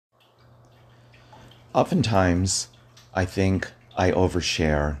Oftentimes, I think I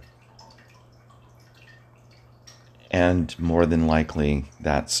overshare, and more than likely,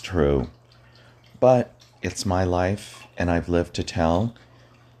 that's true. But it's my life, and I've lived to tell.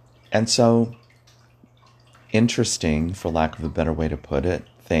 And so, interesting, for lack of a better way to put it,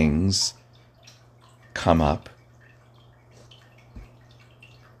 things come up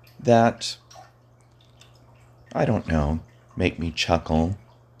that, I don't know, make me chuckle,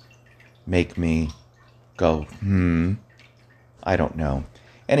 make me go, I don't know.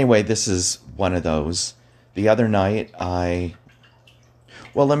 Anyway, this is one of those. The other night,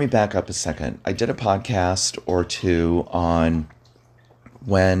 well, let me back up a second. I did a podcast or two on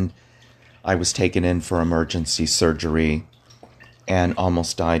when I was taken in for emergency surgery and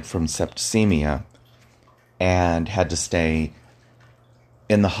almost died from septicemia and had to stay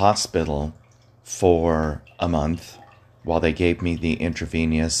in the hospital for a month while they gave me the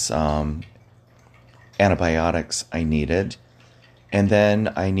intravenous antibiotics I needed. And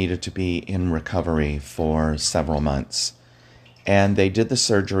then I needed to be in recovery for several months. And they did the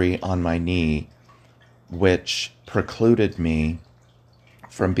surgery on my knee, which precluded me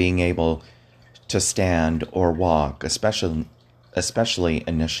from being able to stand or walk, especially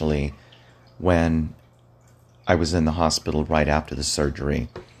initially when I was in the hospital right after the surgery.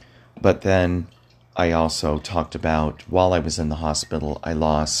 But then I also talked about, while I was in the hospital, I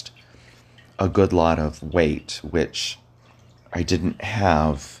lost a good lot of weight, which I didn't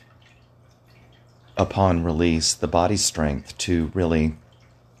have upon release, the body strength to really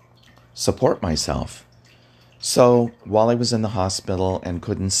support myself. So while I was in the hospital and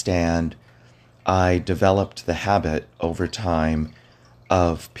couldn't stand, I developed the habit over time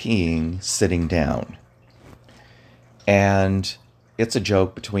of peeing sitting down. And it's a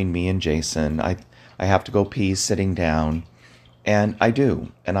joke between me and Jason. I have to go pee sitting down, and I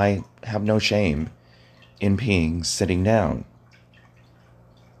do. And I have no shame in peeing sitting down.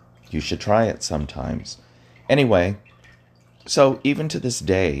 You should try it sometimes. Anyway, so even to this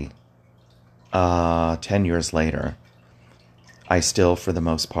day, 10 years later, I still, for the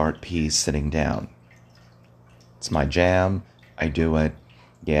most part, pee sitting down. It's my jam. I do it.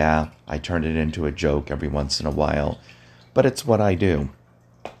 Yeah, I turn it into a joke every once in a while, but it's what I do.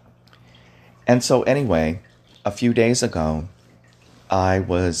 And so anyway, a few days ago, I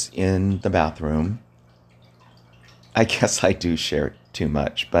was in the bathroom. I guess I do share too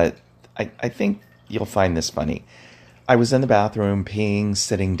much, but I think you'll find this funny. I was in the bathroom peeing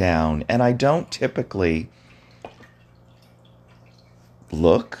sitting down, and I don't typically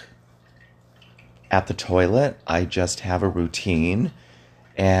look at the toilet. I just have a routine,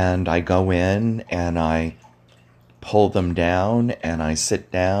 and I go in and I pull them down and I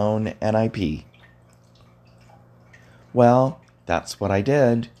sit down and I pee. Well, that's what I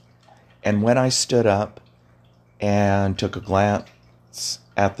did. And when I stood up and took a glance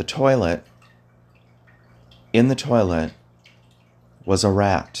at the toilet, in the toilet was a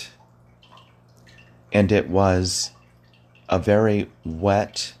rat. And it was a very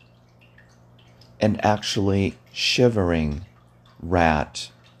wet and actually shivering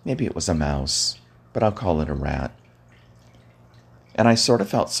rat. Maybe it was a mouse, but I'll call it a rat. And I sort of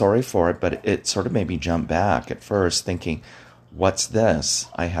felt sorry for it, but it sort of made me jump back at first, thinking, what's this?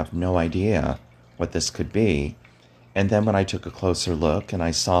 I have no idea what this could be. And then when I took a closer look and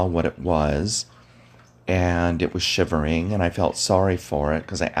I saw what it was, and it was shivering, and I felt sorry for it,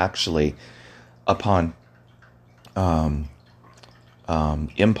 because I actually, upon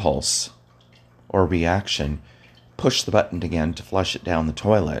impulse or reaction, pushed the button again to flush it down the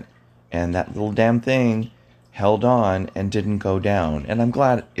toilet. And that little damn thing held on and didn't go down. And I'm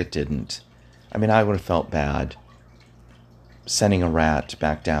glad it didn't. I mean, I would have felt bad sending a rat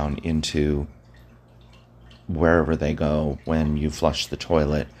back down into wherever they go when you flush the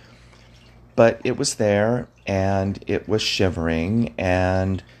toilet. But it was there, and it was shivering,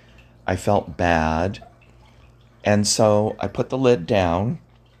 and I felt bad. And so I put the lid down,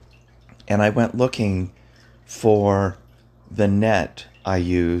 and I went looking for the net I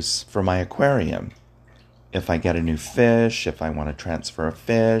use for my aquarium. If I get a new fish, if I want to transfer a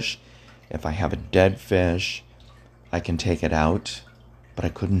fish, if I have a dead fish, I can take it out, but I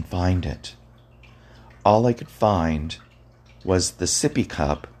couldn't find it. All I could find was the sippy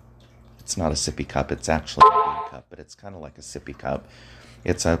cup. It's not a sippy cup, it's actually a big cup, but it's kind of like a sippy cup.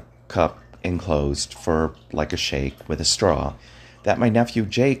 It's a cup enclosed for like a shake with a straw that my nephew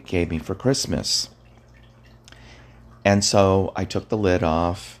Jake gave me for Christmas. And so I took the lid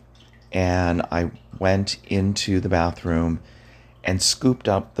off, and I went into the bathroom and scooped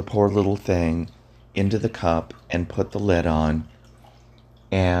up the poor little thing into the cup and put the lid on.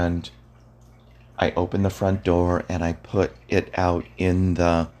 And I opened the front door and I put it out in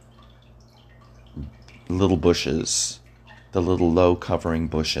the little bushes, the little low covering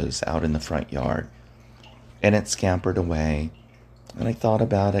bushes out in the front yard. And it scampered away. And I thought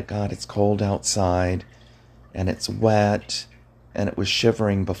about it. God, it's cold outside and it's wet and it was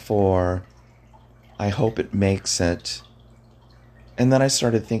shivering before. I hope it makes it. And then I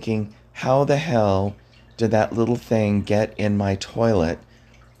started thinking, how the hell did that little thing get in my toilet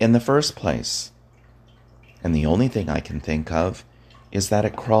in the first place? And the only thing I can think of is that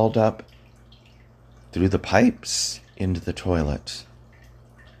it crawled up through the pipes into the toilet.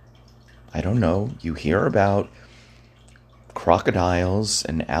 I don't know. You hear about crocodiles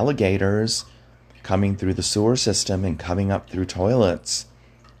and alligators coming through the sewer system and coming up through toilets.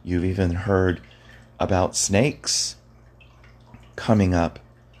 You've even heard about snakes coming up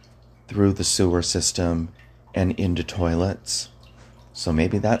through the sewer system and into toilets. So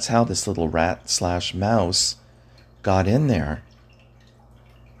maybe that's how this little rat/mouse got in there.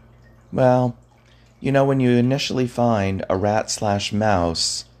 Well, you know, when you initially find a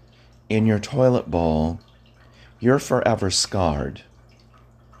rat/mouse in your toilet bowl, you're forever scarred.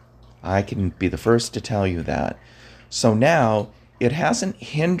 I can be the first to tell you that. So now, it hasn't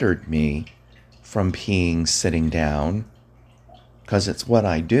hindered me from peeing sitting down, because it's what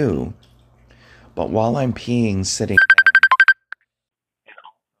I do. But while I'm peeing sitting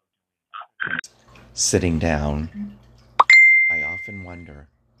down, I often wonder,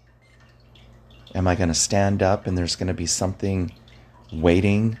 am I going to stand up and there's going to be something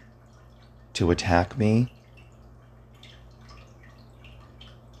waiting to attack me?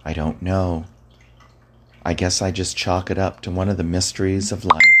 I don't know. I guess I just chalk it up to one of the mysteries of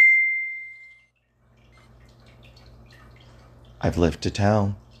life. I've lived to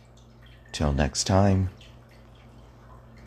tell. Till next time.